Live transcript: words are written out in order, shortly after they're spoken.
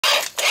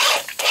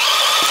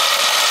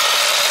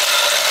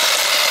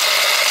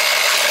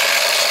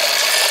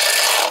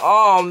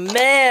Oh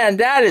man,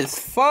 that is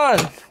fun.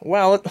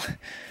 Well,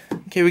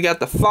 okay, we got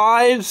the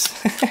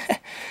 5s.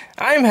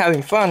 I'm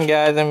having fun,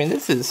 guys. I mean,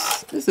 this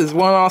is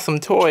one awesome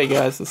toy,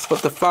 guys. Let's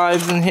put the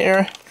 5s in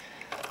here.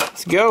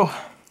 Let's go.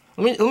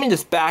 Let me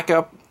just back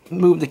up,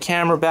 move the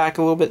camera back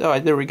a little bit. All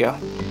right, there we go.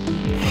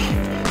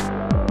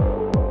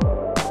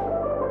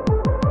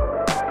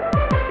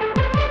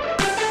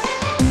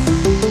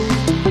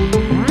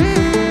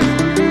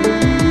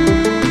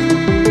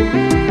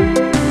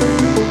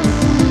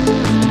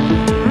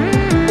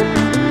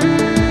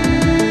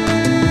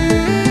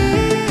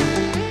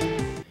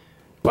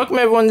 Welcome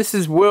everyone, this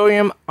is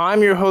William.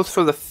 I'm your host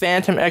for the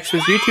PhantomExtras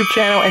YouTube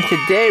channel, and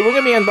today we're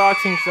going to be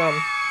unboxing some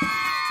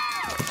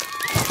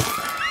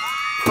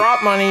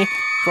prop money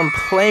from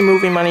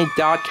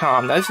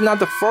PlayMovieMoney.com. Now, this is not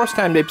the first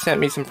time they've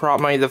sent me some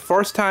prop money. The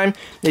first time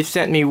they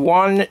sent me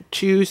 1,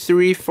 2,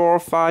 3, 4,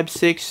 5,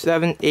 6,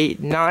 7, 8,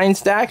 9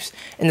 stacks,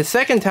 and the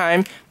second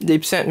time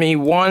they've sent me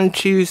 1,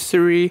 2,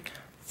 3,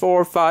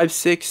 4, 5,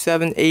 6,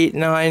 7, 8,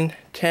 9,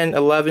 10,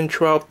 11,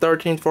 12,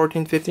 13,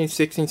 14, 15,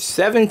 16,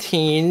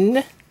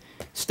 17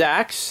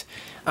 stacks.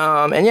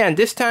 And yeah, and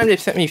this time they've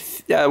sent me,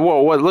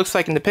 well, what it looks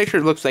like in the picture,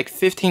 it looks like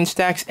 15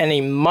 stacks and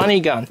a money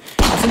gun.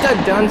 And since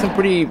I've done some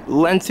pretty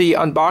lengthy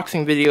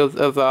unboxing videos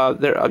of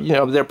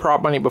their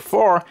prop money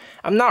before,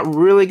 I'm not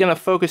really going to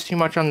focus too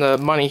much on the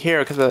money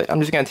here, because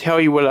I'm just going to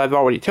tell you what I've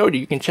already told you.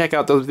 You can check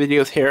out those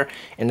videos here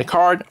in the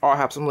card. I'll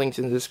have some links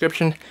in the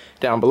description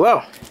down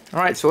below.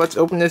 Alright, so let's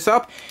open this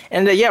up.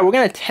 And yeah, we're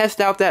going to test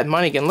out that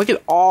money gun. Look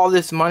at all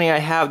this money I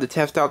have to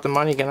test out the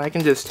money gun. I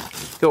can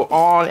just go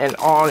on and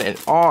on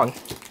and on.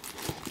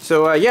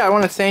 So yeah, I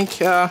want to thank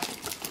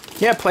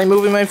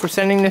PlayMovieMoney for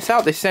sending this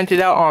out. They sent it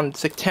out on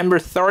September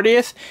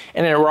 30th,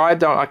 and it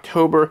arrived on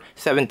October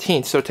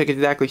 17th. So it took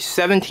exactly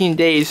 17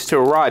 days to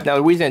arrive. Now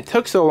the reason it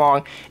took so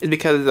long is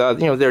because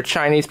they're a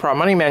Chinese prop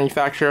money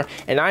manufacturer,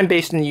 and I'm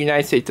based in the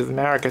United States of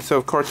America. So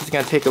of course it's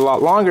going to take a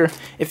lot longer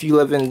if you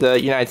live in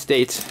the United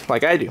States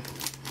like I do.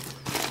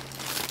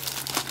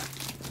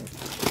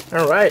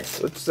 All right,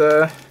 so let's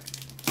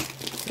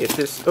get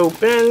this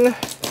open.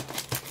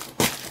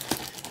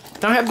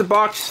 Now I have the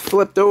box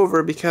flipped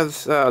over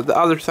because the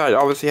other side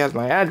obviously has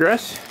my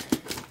address.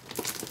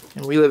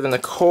 And we live in the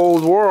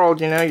cold world,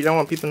 you know, you don't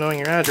want people knowing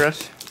your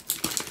address.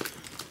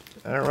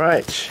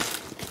 Alright.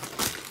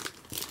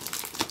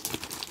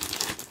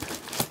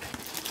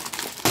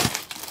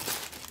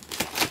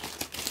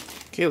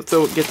 Okay,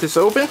 let's get this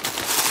open.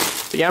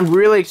 So yeah, I'm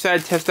really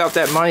excited to test out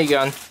that money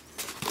gun.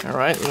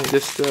 Alright, let me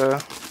just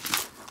have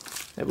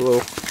a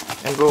little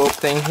envelope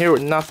thing here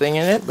with nothing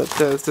in it, but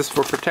it's just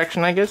for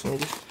protection, I guess. Let me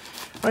just...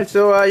 Alright,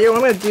 so yeah, what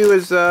I'm going to do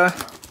is, I'm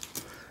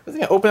going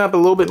to open up a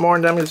little bit more,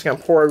 and then I'm just going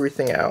to pour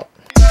everything out.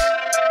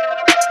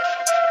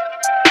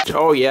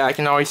 Oh yeah, I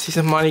can always see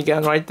some money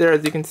gun right there,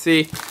 as you can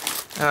see.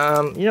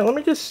 Let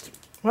me just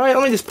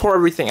pour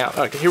everything out.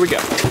 Okay, here we go.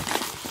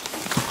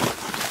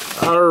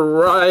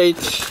 Alright.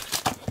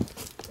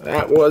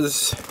 That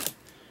was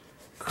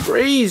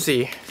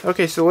crazy.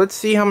 Okay, so let's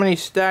see how many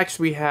stacks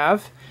we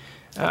have.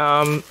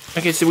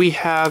 Okay, so we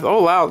have,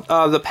 oh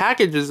wow, the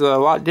package is a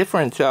lot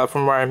different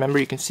from where I remember.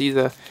 You can see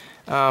the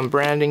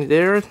branding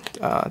there.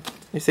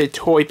 They say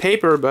toy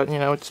paper, but you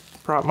know, it's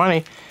prop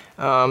money.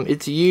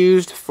 It's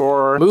used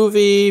for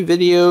movie,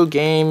 video,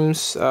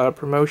 games,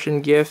 promotion,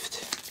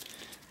 gift,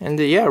 and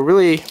yeah,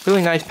 really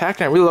nice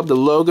packaging. I really love the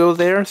logo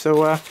there.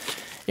 So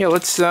yeah,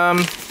 let's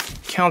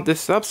count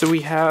this up. So we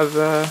have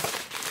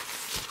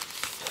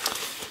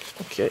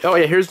okay. Oh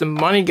yeah, here's the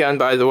money gun,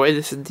 by the way.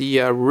 This is the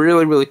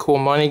really cool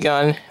money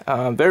gun.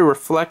 Very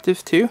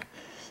reflective too.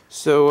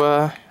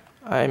 So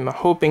I'm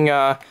hoping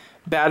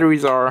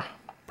batteries are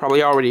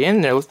probably already in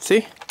there. Let's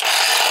see.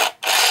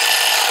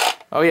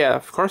 Oh yeah,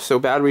 of course. So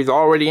batteries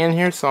already in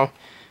here. So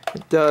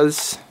it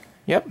does.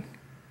 Yep.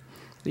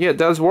 Yeah, it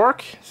does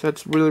work. So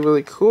it's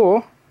really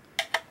cool.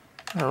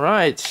 All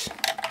right.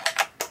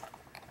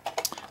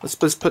 Let's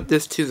just put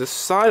this to the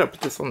side. I'll put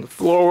this on the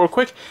floor real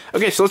quick.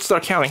 Okay, so let's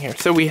start counting here.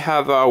 So we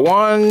have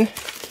 1,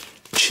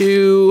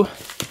 2,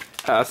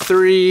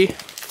 3,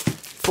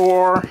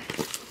 4,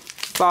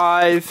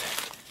 5,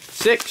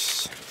 6,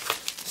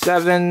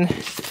 7,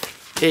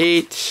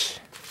 8,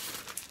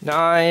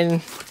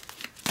 9,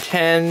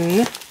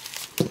 10,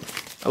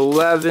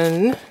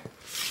 11,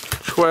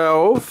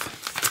 12,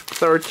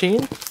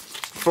 13,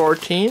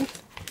 14,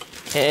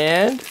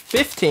 and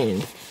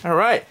 15. All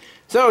right.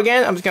 So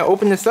again, I'm just gonna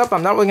open this up.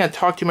 I'm not really gonna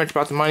talk too much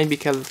about the money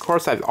because, of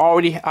course, I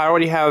already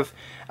have.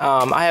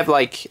 I have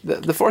like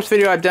the first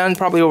video I've done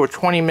probably over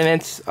 20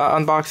 minutes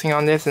unboxing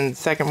on this, and the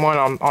second one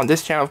on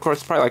this channel, of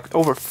course, probably like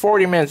over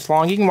 40 minutes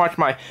long. You can watch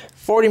my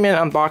 40-minute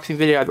unboxing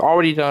video I've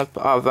already done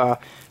of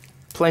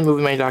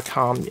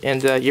PlayMovieMoney.com,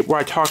 and where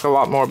I talk a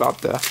lot more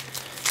about the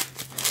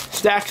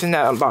stacks in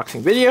that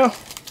unboxing video.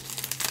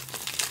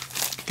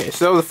 Okay,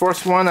 so the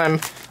first one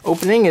I'm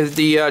opening is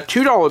the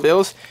 $2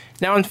 bills.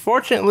 Now,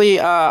 unfortunately,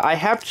 I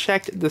have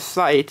checked the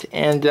site,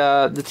 and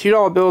the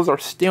 $2 bills are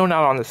still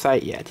not on the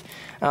site yet.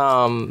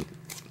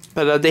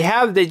 But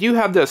they do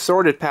have the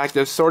assorted pack.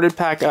 The assorted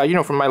pack,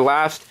 from my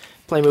last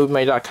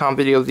PlayMovieMoney.com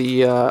video,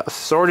 the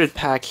assorted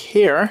pack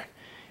here,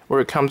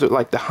 where it comes with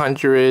like the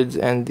 100s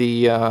and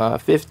the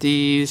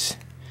 50s,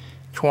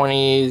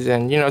 20s,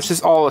 and you know, it's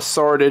just all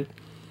assorted.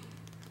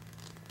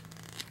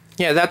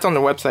 Yeah, that's on the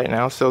website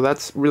now, so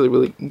that's really,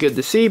 really good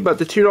to see. But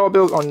the $2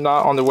 bills are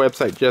not on the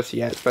website just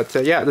yet. But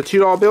yeah, the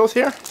 $2 bills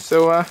here.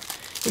 So I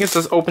guess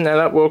let's open that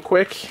up real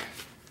quick.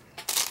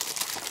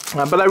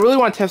 But I really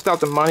want to test out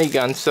the money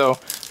gun, so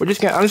I'm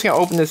just gonna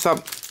open this up.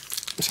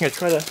 I'm just gonna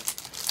try to.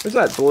 Where's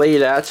that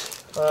blade at?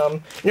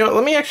 You know,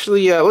 let me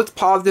actually let's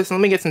pause this and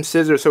let me get some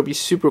scissors so it'll be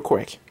super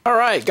quick. All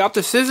right, got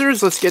the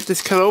scissors. Let's get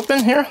this cut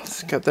open here.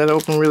 Let's cut that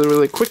open really,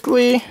 really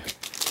quickly.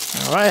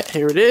 All right,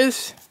 here it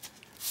is.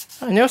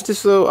 I noticed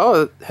this little,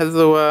 oh, it has a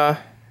little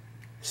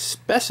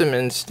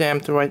specimen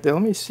stamped right there.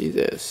 Let me see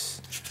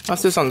this.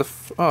 What's this on the,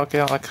 oh, okay,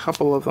 on a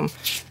couple of them.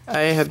 I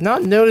have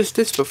not noticed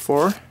this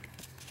before.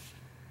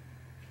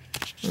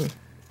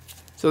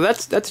 So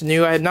that's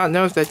new. I had not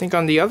noticed. I think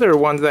on the other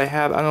ones I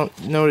have, I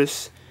don't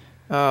notice.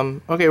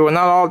 Okay, well,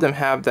 not all of them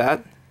have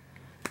that.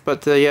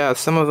 But yeah,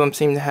 some of them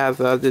seem to have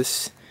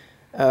this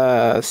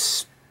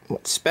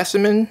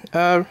specimen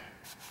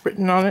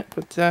written on it.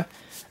 But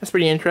that's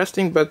pretty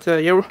interesting. But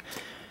yeah,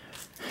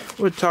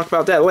 we'll talk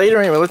about that later.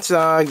 Anyway, let's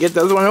get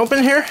the other one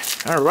open here.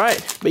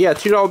 Alright. But yeah,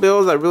 $2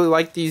 bills. I really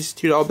like these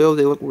 $2 bills.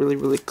 They look really,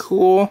 really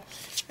cool.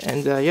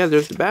 And yeah,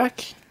 there's the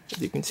back.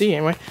 As you can see,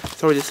 anyway. Let's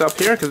throw this up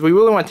here because we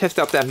really want to test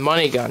out that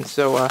money gun.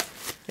 So,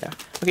 yeah.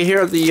 Okay,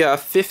 here are the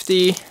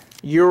 50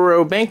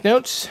 euro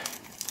banknotes.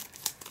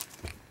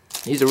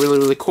 These are really,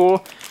 really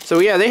cool. So,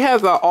 yeah, they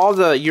have all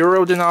the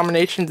euro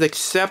denominations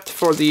except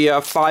for the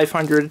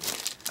 500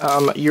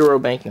 euro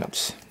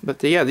banknotes.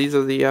 But, yeah, these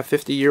are the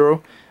 50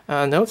 euro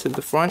notes at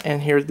the front,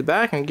 and here's the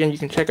back. And again, you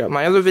can check out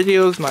my other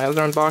videos, my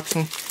other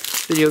unboxing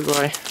videos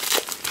where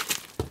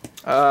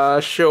I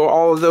show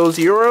all of those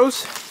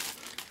euros.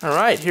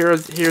 Alright,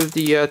 here's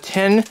the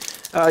 10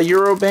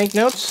 euro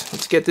banknotes.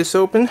 Let's get this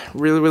open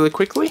really, really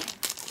quickly.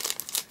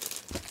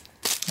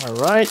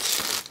 Alright.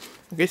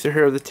 Okay, so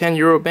here are the 10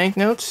 euro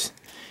banknotes.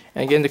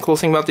 And again, the cool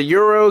thing about the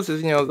euros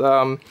is, you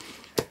know,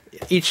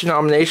 each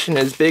denomination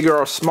is bigger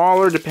or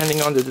smaller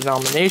depending on the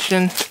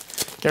denomination.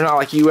 They're not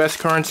like US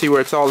currency where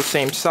it's all the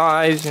same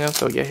size, you know.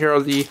 So yeah, here are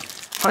the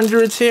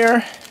hundreds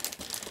here.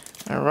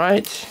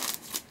 Alright.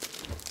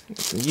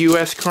 Some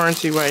US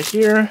currency right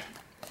here.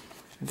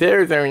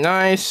 Very, very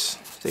nice.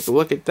 Take a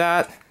look at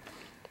that.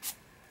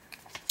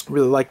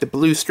 Really like the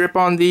blue strip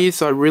on these,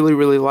 so I really,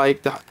 really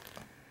like the.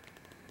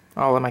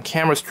 Oh, my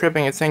camera's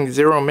tripping. It's saying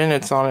 0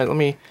 minutes on it. Let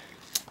me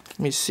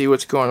see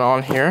what's going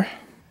on here.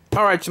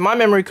 All right, so my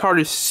memory card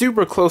is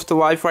super close to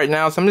life right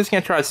now, so I'm just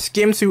gonna try to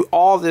skim through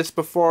all this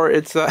before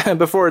it's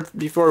before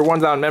it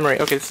runs out of memory.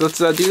 Okay, so let's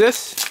do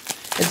this.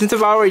 And since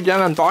I've already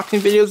done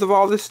unboxing videos of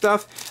all this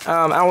stuff,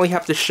 I only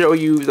have to show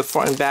you the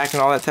front and back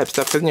and all that type of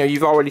stuff, because, you know,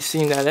 you've already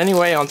seen that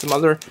anyway on some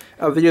other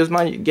videos of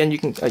mine. Again, you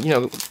can, you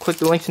know, click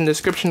the links in the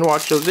description to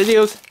watch those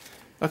videos.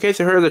 Okay,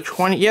 so here are the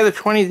 20, yeah, the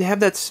 20, they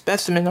have that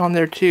specimen on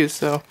there too,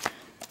 so,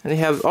 and they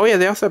have, oh yeah,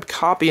 they also have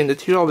copy, and the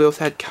 $2 bills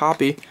had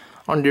copy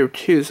on there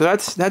too, so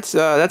that's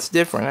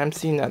different. I haven't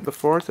seen that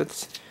before, so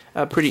that's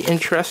pretty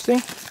interesting.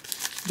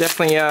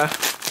 Definitely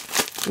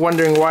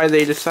wondering why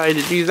they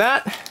decided to do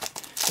that.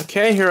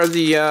 Okay, here are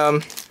the,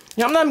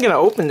 yeah, I'm not going to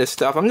open this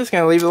stuff. I'm just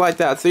going to leave it like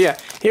that. So yeah,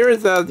 here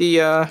is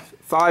the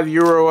 5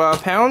 euro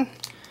pound.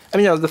 I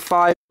mean, no, the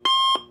 5.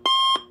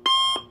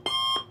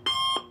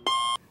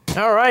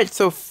 Alright,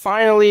 so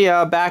finally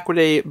back with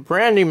a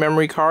brand new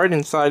memory card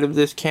inside of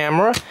this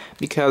camera,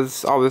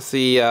 because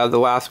obviously the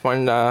last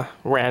one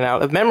ran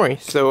out of memory.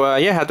 So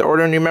yeah, had to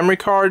order a new memory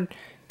card.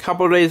 A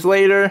couple of days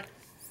later,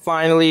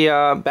 finally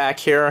back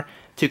here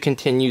to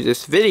continue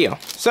this video.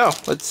 So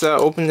let's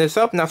open this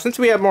up. Now, since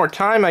we have more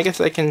time, I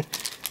guess I can,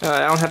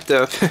 I don't have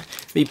to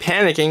be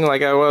panicking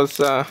like I was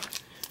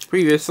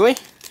previously.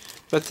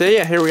 But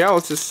yeah, here we are.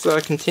 Let's just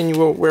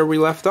continue where we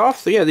left off.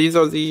 So yeah, these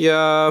are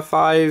the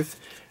 5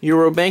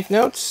 euro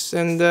banknotes,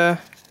 and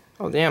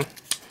oh damn,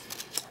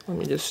 let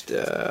me just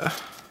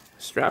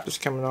strap is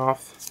coming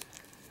off.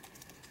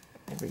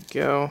 There we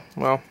go.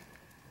 Well,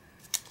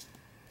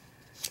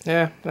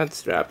 yeah, that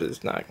strap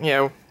is not,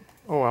 yeah,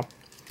 oh well.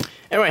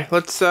 Anyway,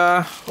 let's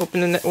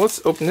open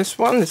this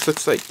one. This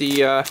looks like the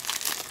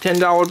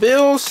 $10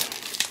 bills,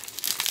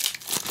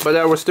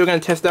 but we're still gonna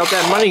test out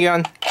that money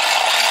gun.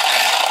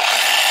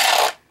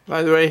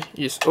 By the way,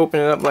 you just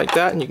open it up like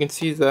that, and you can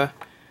see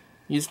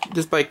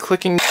just by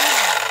clicking.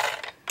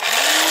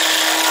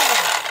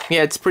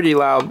 Yeah, it's pretty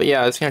loud, but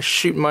yeah, it's gonna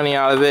shoot money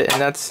out of it,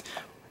 and that's,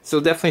 so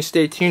definitely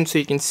stay tuned so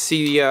you can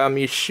see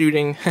me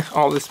shooting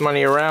all this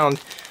money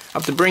around. I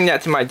have to bring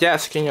that to my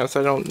desk, you know, so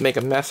I don't make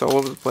a mess all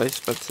over the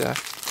place. But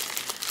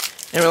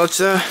anyway,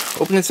 let's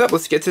open this up.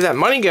 Let's get to that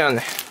money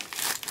gun.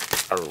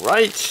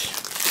 Alright,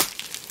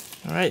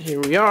 here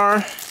we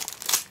are.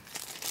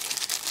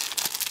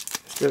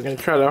 Still gonna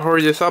try to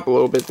hurry this up a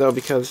little bit though,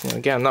 because, you know,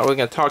 again, I'm not really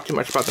gonna talk too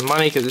much about the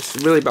money, because it's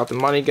really about the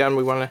money gun.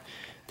 We want to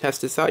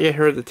test this out. Yeah,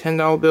 here are the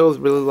 $10 bills.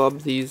 Really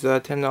love these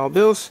 $10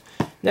 bills.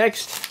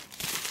 Next,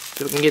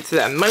 so we can get to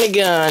that money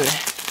gun.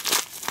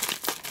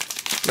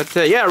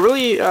 But yeah,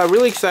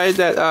 really excited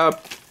that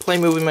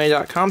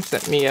PlayMovieMoney.com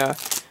sent me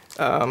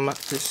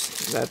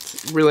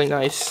that's really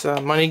nice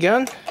money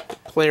gun to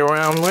play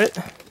around with.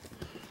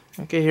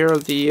 Okay, here are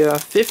the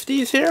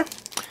 50s here.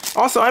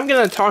 Also, I'm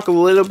gonna talk a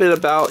little bit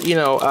about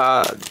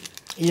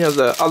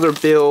the other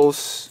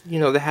bills,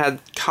 that had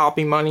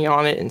copy money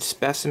on it and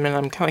specimen.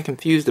 I'm kind of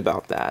confused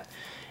about that.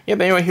 Yeah,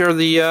 but anyway, here are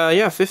the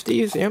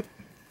 50s. Yep,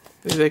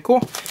 very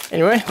cool.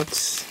 Anyway,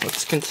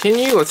 let's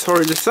continue. Let's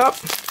hurry this up,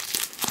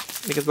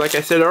 because like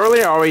I said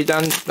earlier, I've already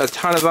done a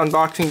ton of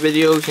unboxing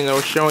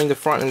videos, showing the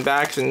front and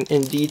backs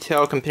in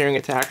detail, comparing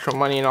it to actual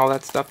money and all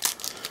that stuff.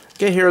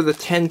 Okay, here are the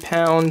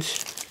 10-pound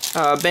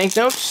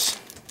banknotes.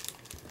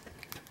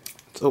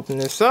 Let's open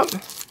this up.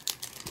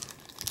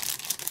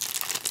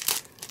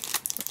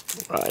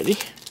 Alrighty.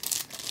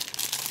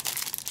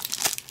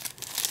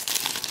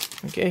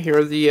 Okay, here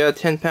are the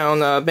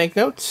 10-pound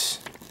banknotes.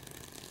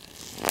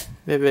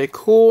 Very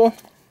cool.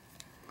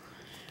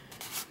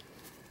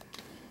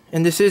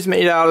 And this is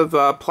made out of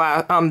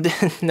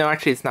no,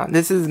 actually it's not.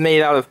 This is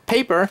made out of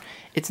paper.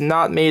 It's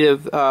not made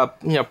of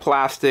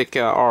plastic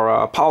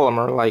or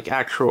polymer like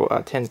actual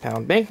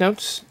 10-pound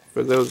banknotes,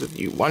 for those of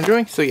you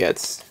wondering. So yeah,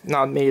 it's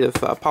not made of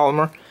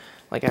polymer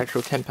like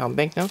actual 10-pound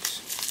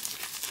banknotes.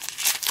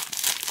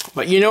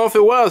 But if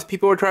it was,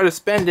 people would try to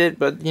spend it,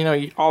 but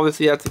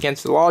obviously that's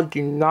against the law.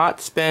 Do not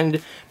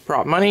spend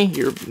prop money.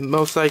 You're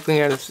most likely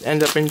going to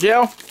end up in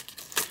jail,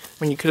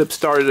 when you could have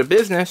started a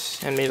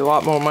business and made a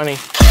lot more money.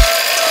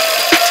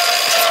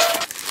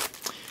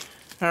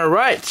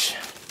 Alright.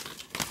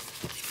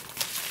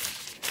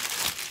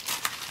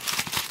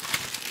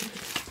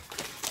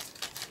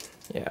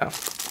 Yeah.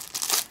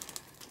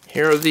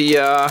 Here are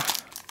the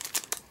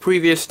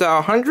previous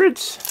style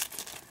hundreds.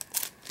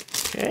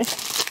 Okay.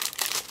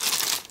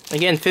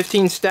 Again,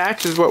 15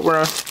 stacks is what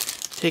we're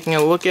taking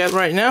a look at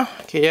right now.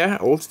 Okay, yeah,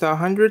 old style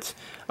hundreds.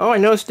 Oh, I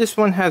noticed this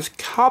one has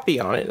copy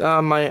on it.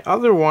 My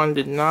other one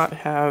did not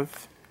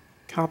have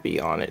copy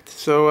on it.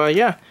 So,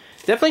 yeah,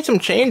 definitely some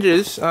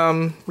changes,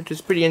 which is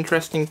pretty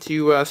interesting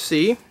to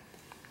see.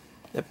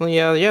 Definitely,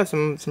 yeah,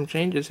 some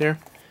changes here.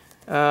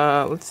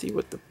 Let's see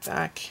what the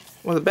back...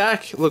 Well, the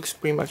back looks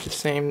pretty much the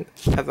same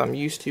as I'm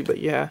used to, but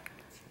yeah.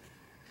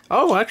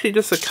 Oh, actually,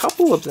 just a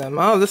couple of them.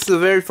 Oh, this is the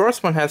very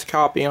first one has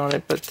copy on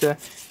it, but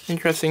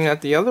interesting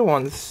that the other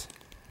ones...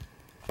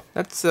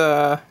 That's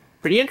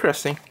pretty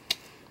interesting.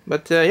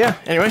 But yeah,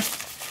 anyway,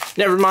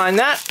 never mind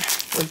that.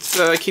 Let's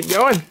keep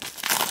going.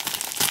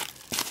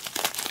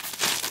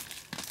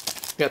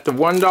 Got the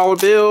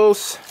 $1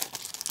 bills.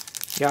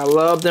 Gotta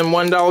love them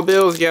 $1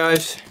 bills,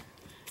 guys.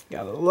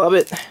 Gotta love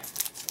it.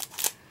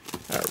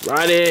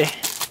 Alrighty.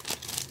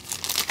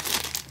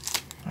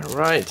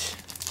 Alright.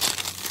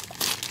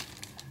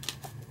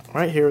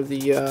 Alright, here are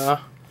the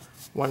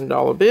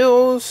 $1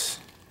 bills.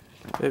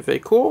 Very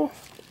cool.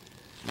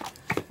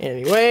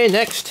 Anyway,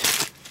 next.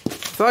 I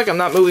feel like I'm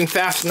not moving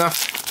fast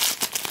enough.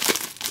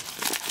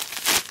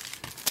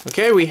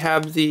 Okay, we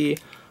have the...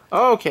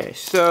 Okay,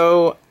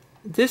 so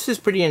this is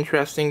pretty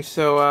interesting.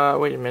 So,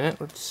 wait a minute.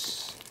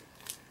 Let's...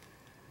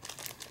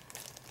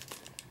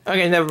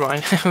 Okay, never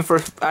mind.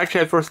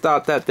 Actually, I first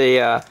thought that they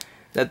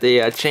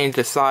changed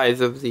the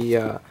size of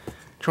the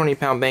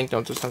 20-pound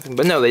banknotes or something,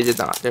 but no, they did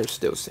not. They're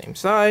still the same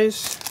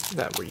size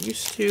that we're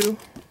used to.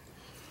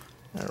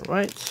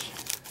 Alright.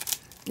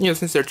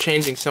 Since they're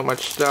changing so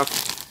much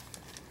stuff.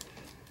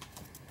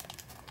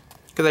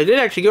 Because I did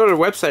actually go to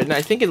their website, and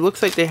I think it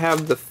looks like they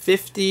have the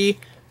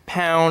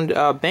 50-pound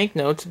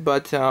banknotes,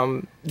 but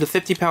the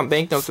 50-pound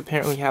banknotes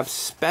apparently have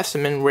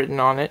specimen written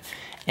on it,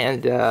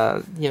 and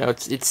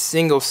it's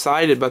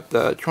single-sided, but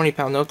the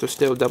 20-pound notes are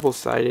still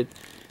double-sided.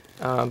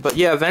 But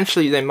yeah,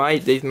 eventually they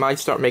might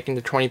start making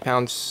the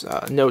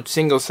 20-pound notes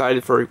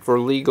single-sided for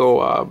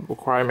legal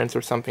requirements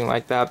or something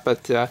like that.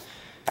 But I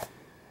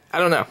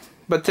don't know.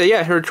 But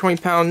yeah, here are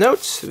 20-pound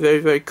notes.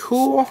 Very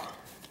cool.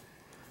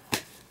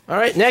 All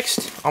right,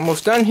 next,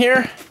 almost done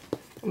here.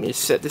 Let me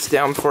just set this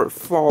down before it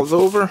falls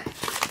over.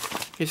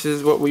 This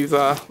is what we've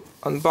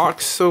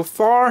unboxed so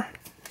far.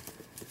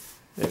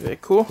 Very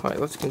cool. All right,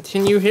 let's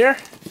continue here.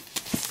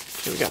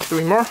 Okay, we got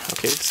 3 more.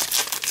 Okay,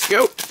 let's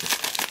go.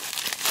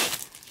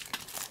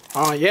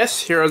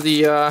 Yes, here are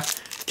the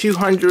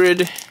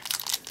 200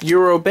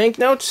 euro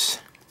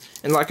banknotes.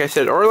 And like I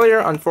said earlier,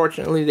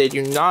 unfortunately they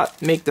do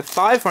not make the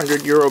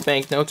 500 euro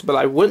banknotes, but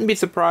I wouldn't be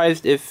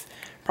surprised if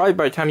probably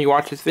by the time you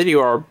watch this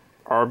video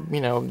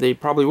they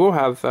probably will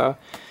have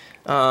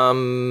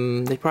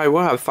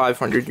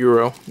 500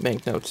 euro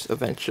banknotes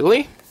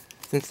eventually,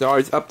 since they're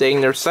always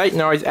updating their site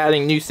and always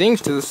adding new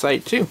things to the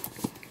site too.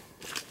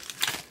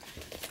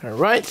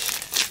 Alright.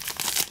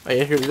 Oh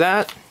yeah, here's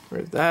that.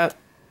 Here's that.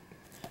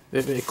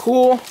 Very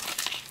cool.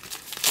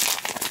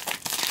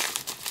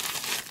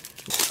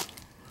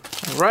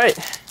 Alright.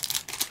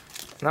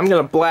 And I'm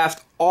gonna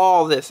blast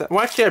all this. Well,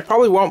 actually, I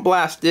probably won't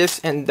blast this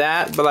and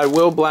that, but I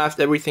will blast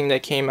everything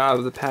that came out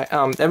of the pack.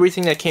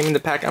 Everything that came in the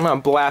pack, I'm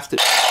gonna blast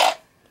it.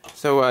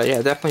 So,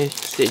 yeah, definitely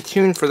stay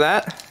tuned for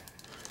that.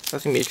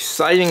 That's gonna be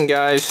exciting,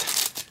 guys.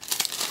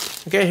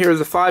 Okay, here's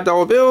the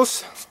 $5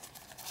 bills.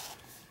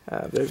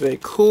 Very, very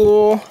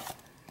cool.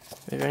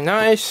 Very, very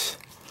nice.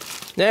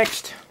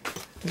 Next.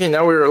 Okay,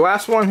 now we're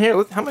last one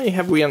here. How many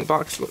have we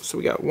unboxed? So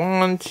we got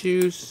 1,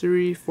 2,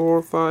 3,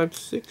 4, 5,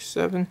 6,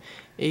 7,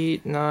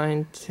 8,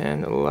 9,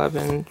 10,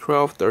 11,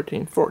 12,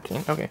 13,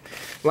 14. Okay,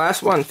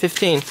 last one,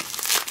 15.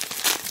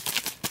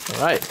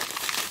 Alright.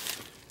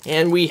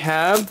 And we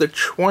have the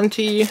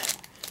 20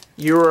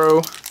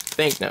 euro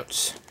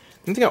banknotes.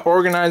 I'm going to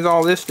organize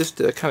all this just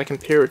to kind of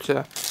compare it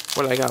to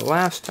what I got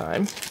last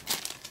time.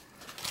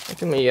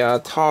 Let me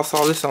toss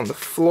all this on the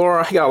floor.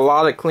 I got a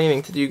lot of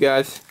cleaning to do,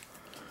 guys.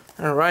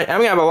 Alright, I'm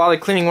going to have a lot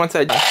of cleaning once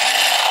I do.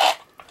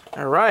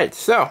 Alright,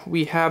 so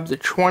we have the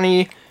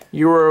 20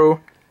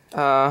 euro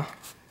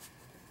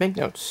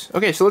banknotes.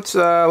 Okay, so let's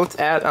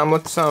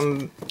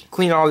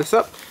clean all this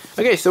up.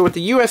 Okay, so with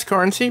the US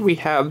currency, we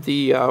have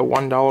the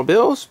 $1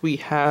 bills. We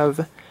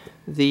have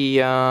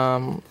the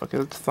okay,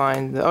 let's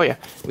find the, oh yeah,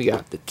 we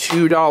got the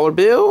 $2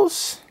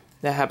 bills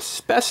that have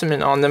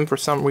specimen on them for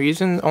some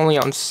reason, only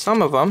on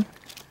some of them.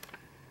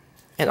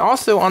 And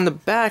also on the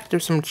back,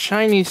 there's some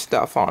Chinese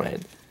stuff on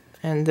it.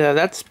 And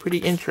that's pretty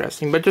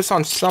interesting, but just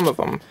on some of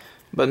them.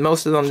 But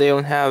most of them, they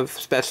don't have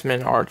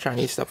specimen or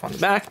Chinese stuff on the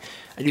back.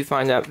 I do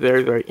find that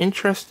very, very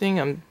interesting.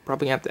 I'm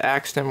probably going to have to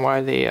ask them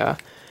why they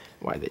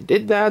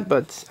did that,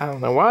 but I don't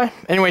know why.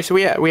 Anyway, so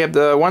we have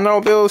the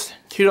 $1 bills,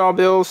 $2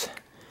 bills,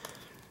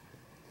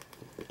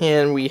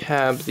 and we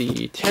have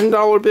the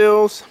 $10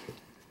 bills.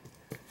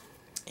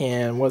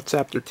 And what's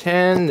after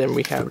 10? Then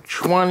we have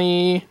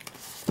 20,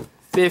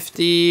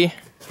 50,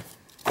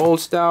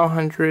 old style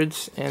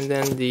hundreds, and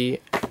then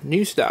the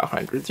new style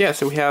hundreds. Yeah,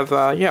 so we have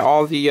yeah,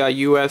 all the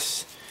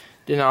US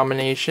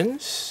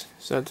denominations.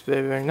 So that's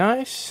very, very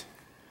nice.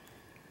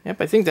 Yep,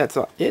 I think that's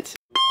it.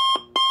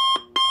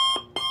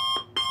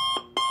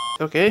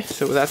 Okay,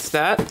 so that's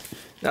that.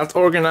 Now let's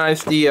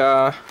organize the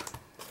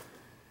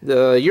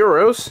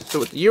euros. So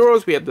with the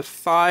euros, we have the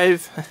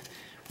 5.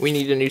 We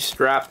need a new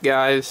strap,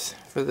 guys,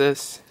 for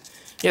this.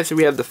 Yeah, so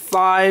we have the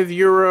 5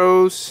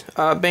 euros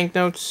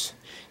banknotes.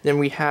 Then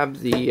we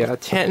have the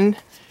 10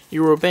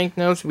 euro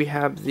banknotes. We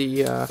have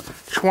the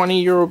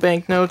 20 euro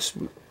banknotes.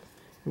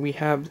 We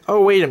have,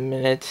 oh wait a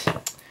minute,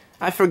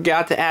 I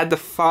forgot to add the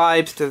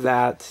 5s to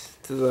that.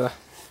 To the,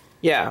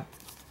 yeah,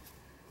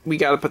 we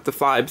gotta put the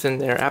 5s in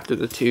there after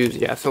the 2s.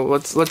 Yeah, so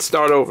let's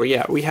start over.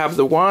 Yeah, we have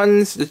the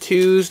 1s, the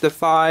 2s, the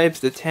 5s,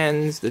 the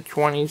 10s, the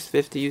 20s,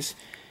 50s.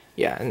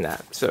 Yeah, and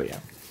that. So yeah,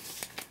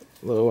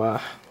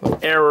 little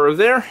error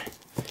there.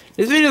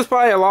 This video is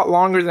probably a lot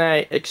longer than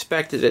I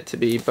expected it to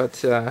be,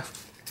 but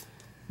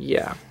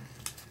yeah.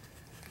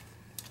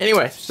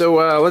 Anyway, so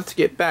let's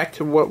get back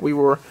to what we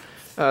were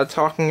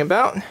talking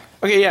about.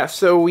 Okay, yeah,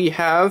 so we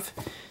have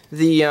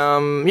the,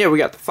 yeah, we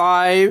got the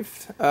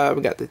 5,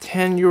 we got the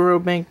 10 euro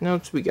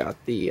banknotes, we got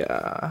the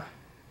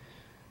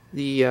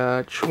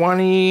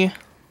 20,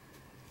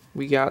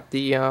 we got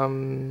the,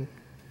 oh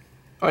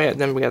yeah,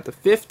 then we got the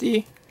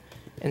 50,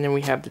 and then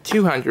we have the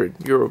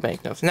 200 euro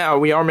banknotes. Now,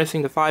 we are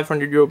missing the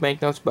 500 euro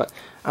banknotes, but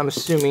I'm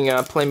assuming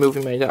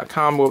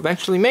PlayMovieMoney.com will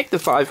eventually make the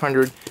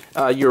 500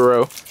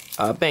 euro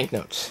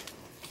banknotes.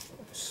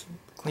 Let's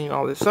clean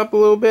all this up a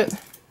little bit.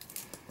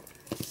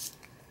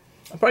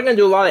 I'm probably going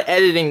to do a lot of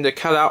editing to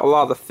cut out a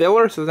lot of the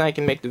filler, so then I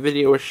can make the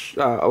video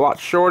a lot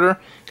shorter,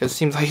 because it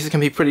seems like it's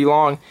going to be pretty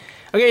long.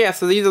 Okay, yeah,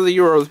 so these are the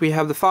euros. We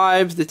have the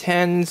 5s, the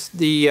 10s,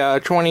 the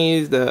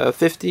 20s, the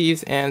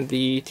 50s, and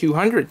the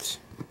 200s.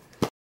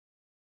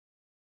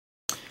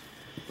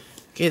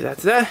 Okay,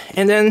 that's that.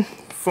 And then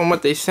from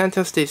what they sent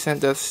us the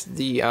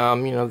you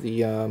know,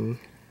 the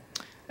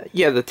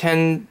yeah, the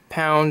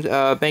 10-pound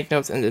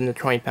banknotes and then the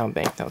 20-pound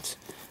banknotes.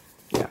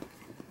 Yeah,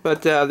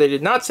 but they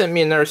did not send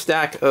me another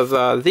stack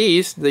of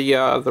these,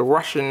 the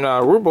Russian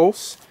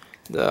rubles,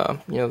 you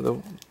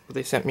know,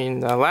 they sent me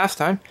last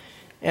time,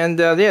 and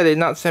yeah, they did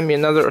not send me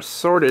another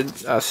assorted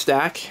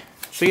stack.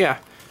 So yeah,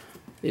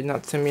 they did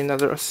not send me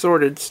another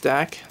assorted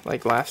stack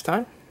like last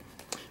time.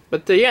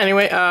 But yeah,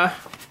 anyway,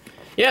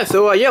 yeah,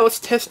 so yeah, let's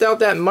test out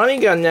that money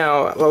gun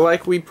now,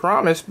 like we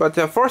promised. But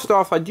first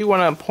off, I do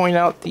want to point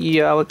out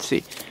the, let's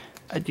see,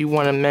 I do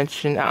want to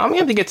mention, I'm going to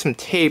have to get some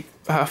tape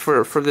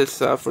for this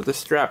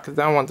strap, because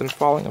I don't want them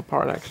falling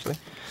apart, actually.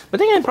 But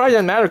I think it probably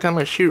doesn't matter, because I'm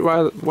going to shoot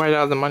right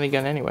out of the money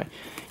gun anyway.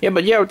 Yeah,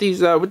 but yeah, with these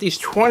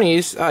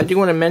 20s, I do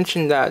want to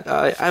mention that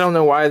I don't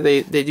know why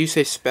they do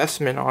say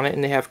specimen on it,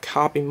 and they have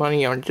copy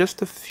money on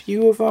just a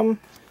few of them.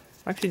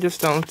 Actually,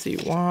 just don't see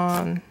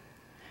one.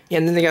 Yeah,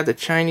 and then they got the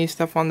Chinese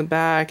stuff on the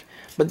back.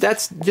 But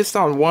that's just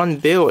on one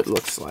bill, it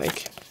looks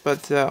like.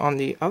 But on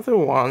the other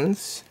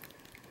ones,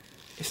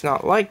 it's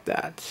not like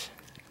that.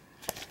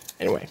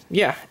 Anyway,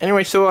 yeah.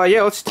 Anyway, so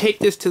yeah, let's take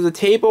this to the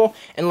table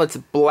and let's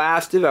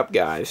blast it up,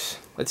 guys.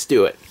 Let's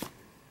do it.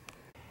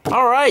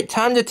 Alright,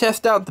 time to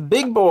test out the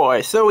big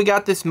boy. So we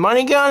got this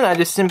money gun. I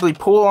just simply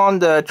pull on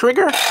the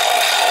trigger.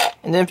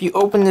 And then if you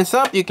open this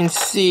up, you can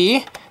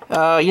see,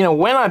 you know,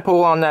 when I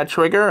pull on that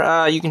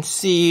trigger, you can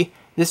see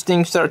this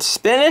thing starts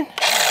spinning.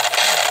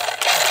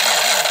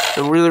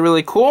 So really,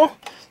 really cool.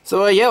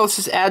 So yeah, let's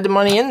just add the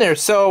money in there.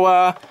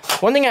 So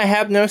one thing I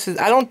have noticed is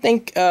I don't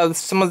think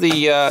some of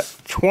the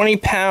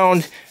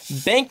 20-pound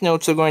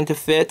banknotes are going to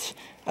fit.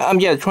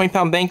 Yeah, the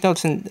 20-pound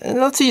banknotes, and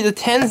let's see, the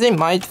 10s, they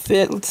might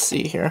fit. Let's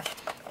see here.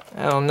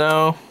 I don't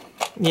know.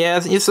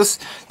 Yeah, it's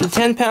just the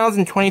 10 pounds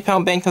and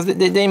 20-pound banknotes,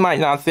 they might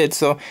not fit.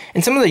 So,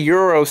 and some of the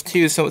euros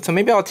too. So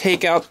maybe I'll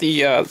take out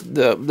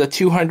the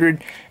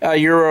 200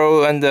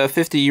 euro and the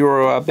 50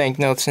 euro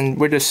banknotes, and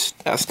we'll just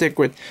stick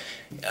with.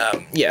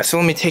 Yeah, so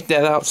let me take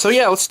that out. So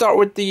yeah, let's start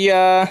with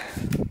the.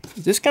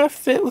 Is this gonna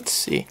fit? Let's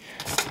see.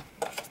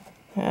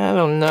 I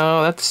don't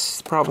know.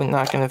 That's probably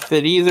not gonna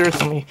fit either.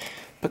 So let me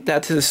put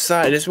that to the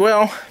side as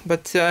well.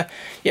 But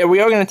yeah, we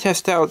are gonna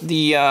test out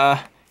the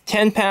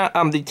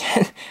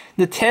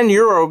 10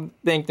 euro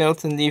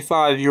banknotes and the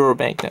 5 euro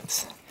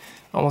banknotes.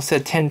 Almost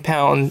said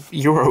 10-pound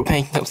euro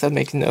banknotes. That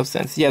makes no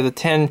sense. Yeah, the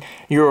 10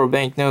 euro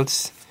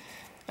banknotes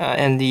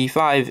and the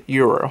 5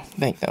 euro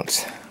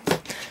banknotes.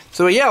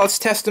 So yeah, let's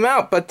test them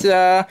out. But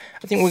I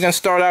think we're gonna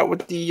start out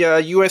with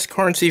the U.S.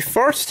 currency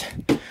first.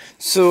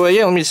 So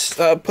yeah, let me just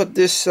put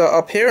this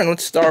up here, and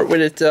let's start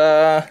with it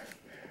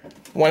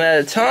one at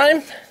a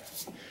time.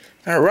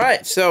 All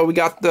right. So we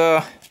got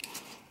the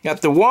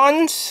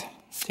ones.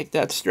 Take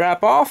that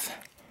strap off.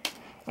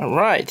 All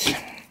right.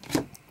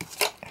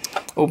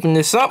 Open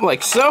this up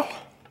like so.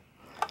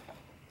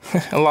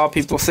 A lot of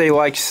people say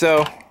like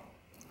so.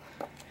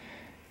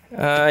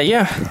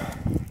 Yeah.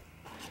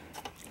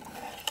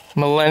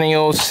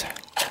 Millennials.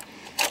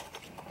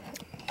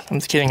 I'm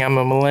just kidding, I'm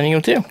a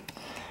millennial too.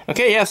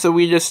 Okay, yeah, so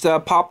we just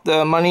pop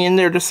the money in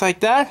there just like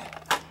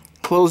that.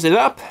 Close it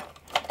up.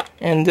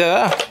 And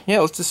yeah,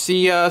 let's just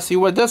see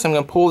what it does. I'm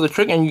gonna pull the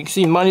trigger, and you can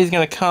see money's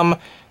gonna come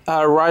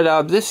right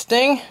out of this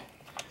thing.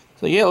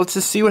 So yeah, let's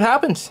just see what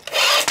happens.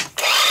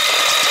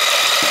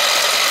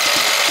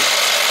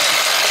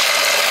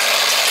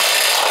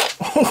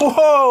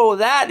 Whoa,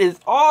 that is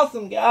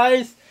awesome,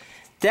 guys.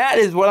 That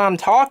is what I'm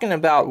talking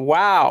about.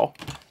 Wow.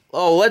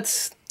 Oh,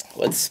 let's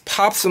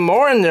pop some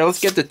more in there. Let's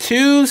get the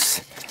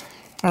 2s.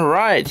 All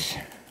right.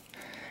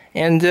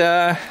 And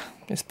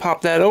just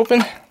pop that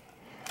open.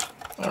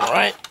 All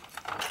right.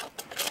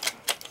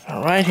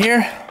 All right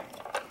here.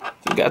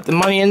 We got the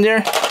money in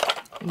there.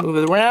 Move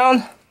it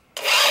around.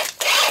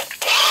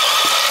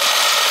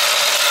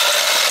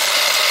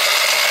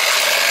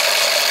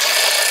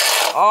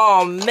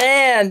 Oh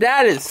man,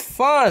 that is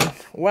fun.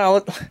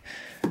 Well,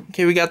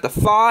 okay, we got the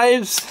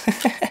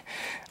 5s.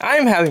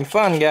 I'm having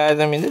fun, guys.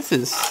 I mean, this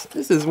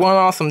is one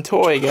awesome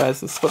toy,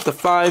 guys. Let's put the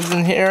 5s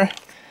in here.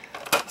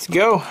 Let's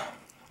go.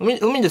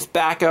 Let me just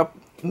back up,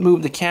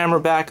 move the camera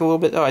back a little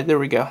bit. All right, there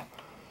we go.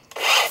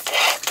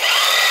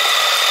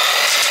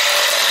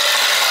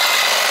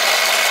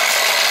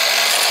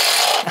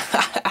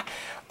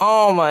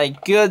 Oh my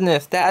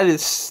goodness, that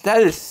is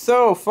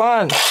so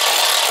fun.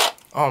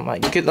 Oh my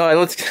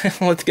goodness,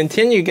 let's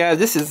continue, guys.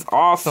 This is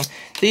awesome.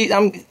 See,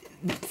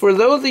 for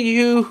those of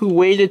you who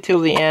waited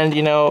till the end,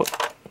 you know,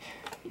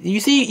 you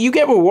see, you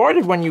get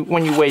rewarded when you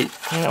wait.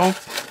 You know,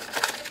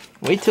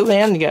 wait till the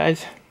end,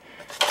 guys.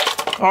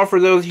 Or for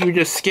those of you who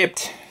just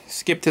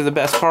skip to the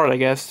best part, I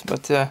guess.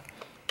 But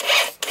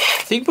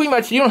see, pretty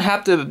much you don't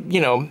have to, you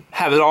know,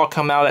 have it all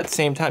come out at the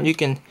same time. You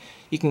can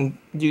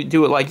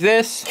do it like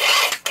this.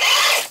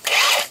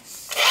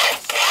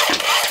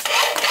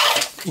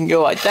 You can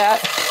go like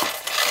that.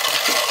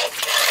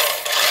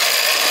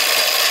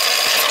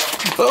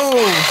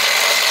 Boom!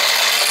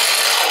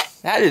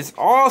 That is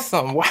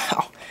awesome.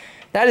 Wow.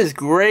 That is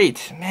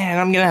great. Man,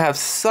 I'm going to have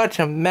such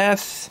a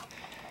mess.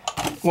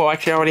 Well,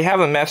 actually, I already have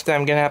a mess that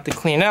I'm going to have to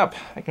clean up.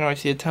 I can already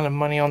see a ton of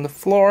money on the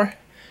floor.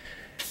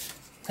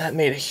 That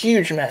made a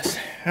huge mess.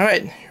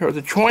 Alright, here are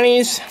the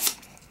 20s.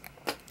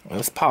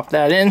 Let's pop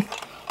that in.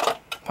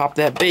 Pop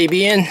that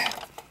baby in.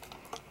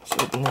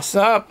 Let's open this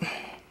up.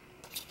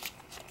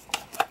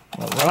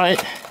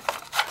 Alright.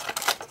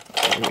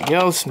 There we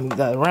go. Let's move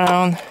that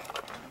around.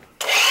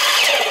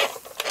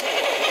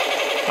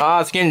 Oh,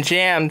 it's getting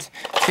jammed.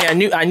 See, I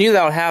knew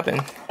that would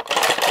happen.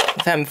 I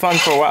was having fun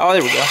for a while. Oh,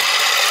 there we go.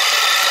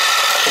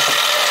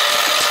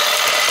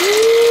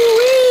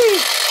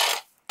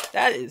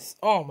 That is,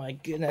 oh my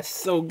goodness,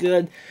 so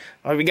good.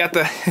 Oh, we got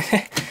the,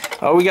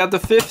 oh, we got the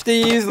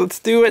 50s. Let's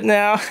do it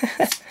now.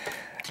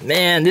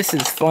 Man, this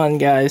is fun,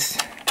 guys.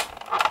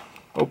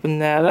 Open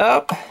that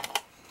up.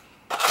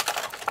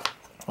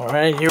 All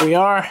right, here we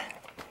are.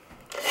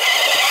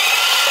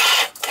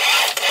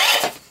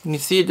 You can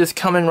see it just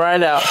coming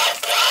right out.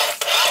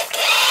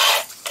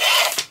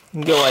 You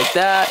can go like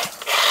that.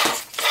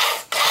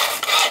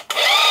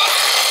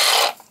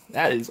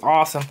 That is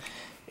awesome.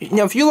 You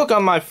know, if you look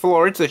on my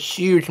floor, it's a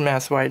huge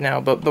mess right now,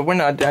 but we're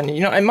not done.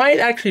 You know, I might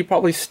actually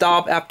probably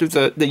stop after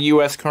the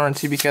U.S.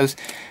 currency because,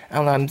 I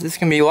don't know, this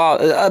can be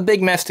a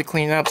big mess to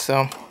clean up,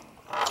 so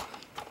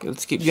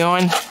let's keep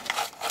going.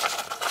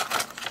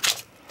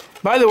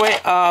 By the way,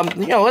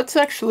 you know, let's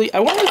actually, I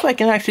wonder if I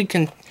can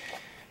actually,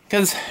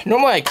 because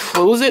normally I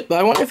close it, but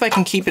I wonder if I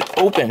can keep it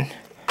open.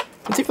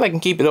 Let's see if I can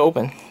keep it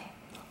open.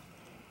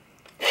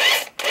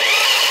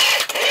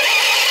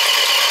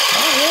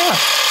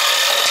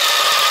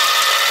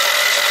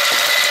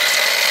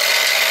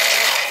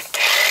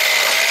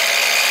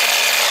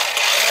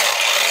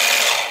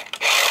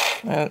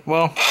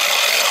 well,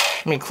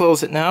 let me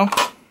close it now.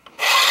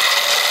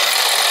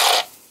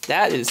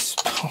 That is,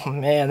 oh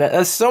man,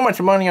 that's so much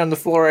money on the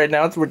floor right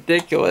now. It's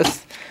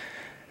ridiculous.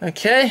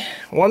 Okay,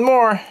 one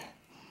more.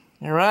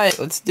 All right,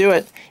 let's do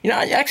it. You know,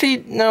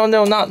 actually, no,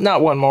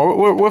 not one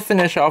more. We'll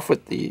finish off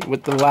with the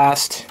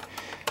last,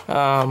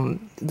 the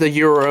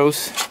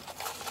euros.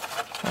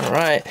 All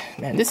right,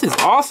 man, this is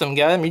awesome,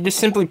 guys. I mean, you just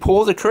simply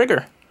pull the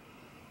trigger.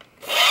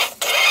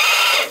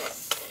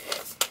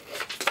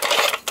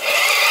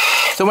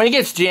 So when it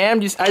gets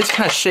jammed, I just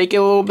kind of shake it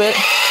a little bit.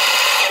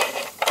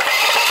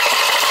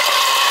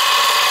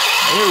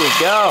 Here we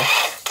go.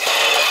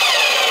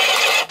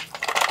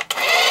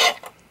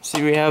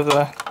 See, we have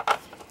a.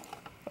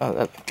 Oh,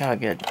 that's kind of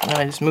good. Now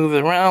I just move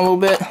it around a little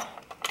bit.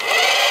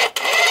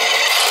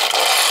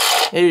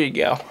 There you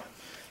go.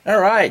 All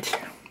right.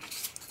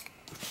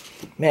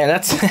 Man,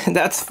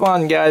 that's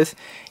fun, guys.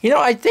 You know,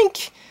 I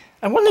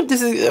wonder if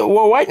this is,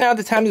 well, right now at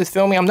the time of this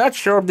filming, I'm not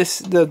sure if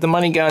the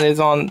money gun is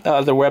on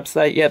their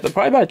website yet, but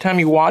probably by the time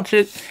you watch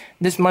it,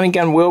 this money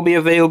gun will be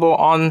available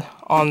on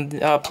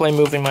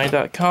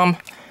PlayMovingMoney.com.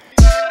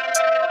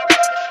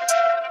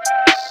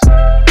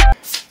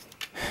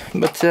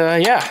 But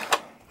yeah,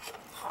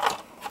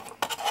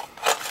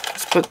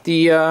 let's put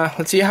the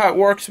let's see how it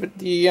works with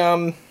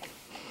the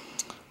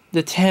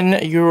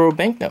 10 euro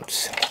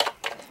banknotes.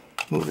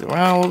 Move it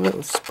around a little bit.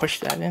 Let's push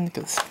that in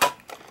because.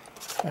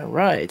 All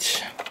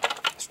right,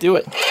 let's do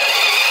it.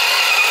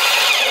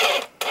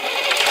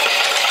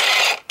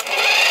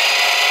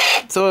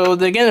 So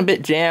they're getting a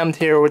bit jammed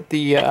here with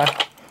the. Oh,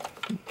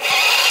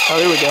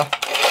 there we go.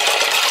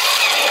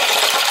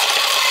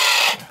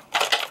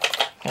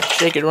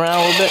 Shake it around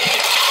a little bit.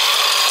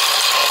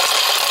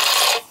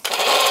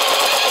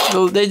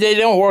 So they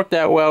don't work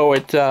that well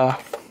with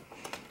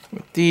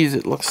these,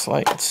 it looks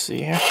like. Let's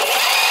see here.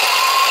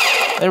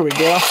 There we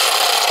go.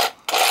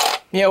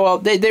 Yeah, well,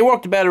 they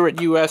worked better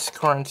at US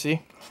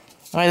currency.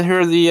 Right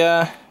here are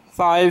the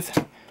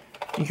 5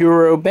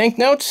 euro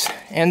banknotes.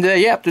 And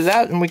yeah, after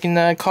that, and we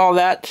can call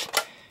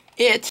that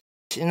it.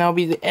 And that'll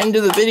be the end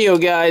of the video,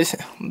 guys.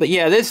 But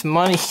yeah, this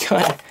money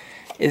gun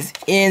is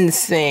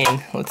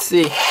insane. Let's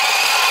see.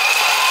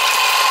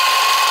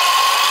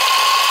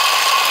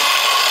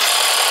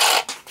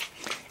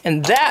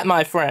 And that,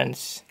 my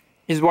friends,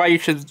 is why you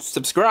should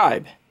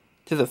subscribe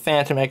to the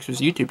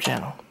PhantomExtras YouTube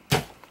channel.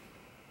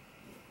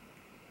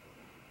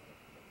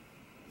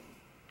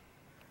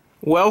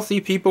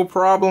 Wealthy people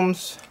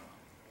problems.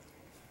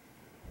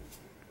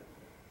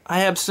 I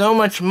have so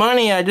much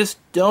money, I just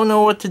don't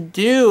know what to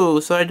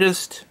do, so I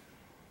just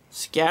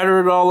scatter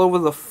it all over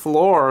the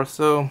floor,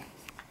 so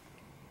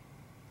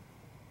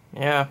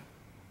yeah.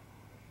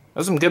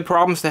 Those are some good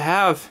problems to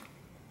have.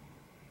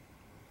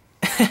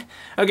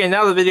 Okay,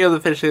 now the video is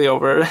officially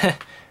over.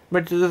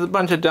 But there's a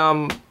bunch of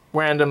dumb,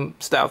 random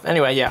stuff.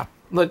 Anyway, yeah.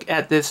 Look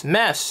at this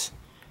mess.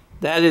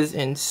 That is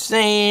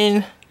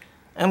insane.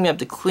 I'm gonna have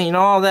to clean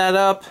all that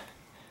up.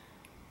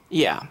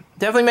 Yeah.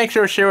 Definitely make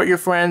sure to share with your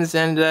friends.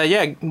 And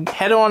yeah,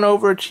 head on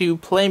over to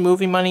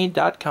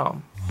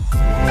PlayMovieMoney.com.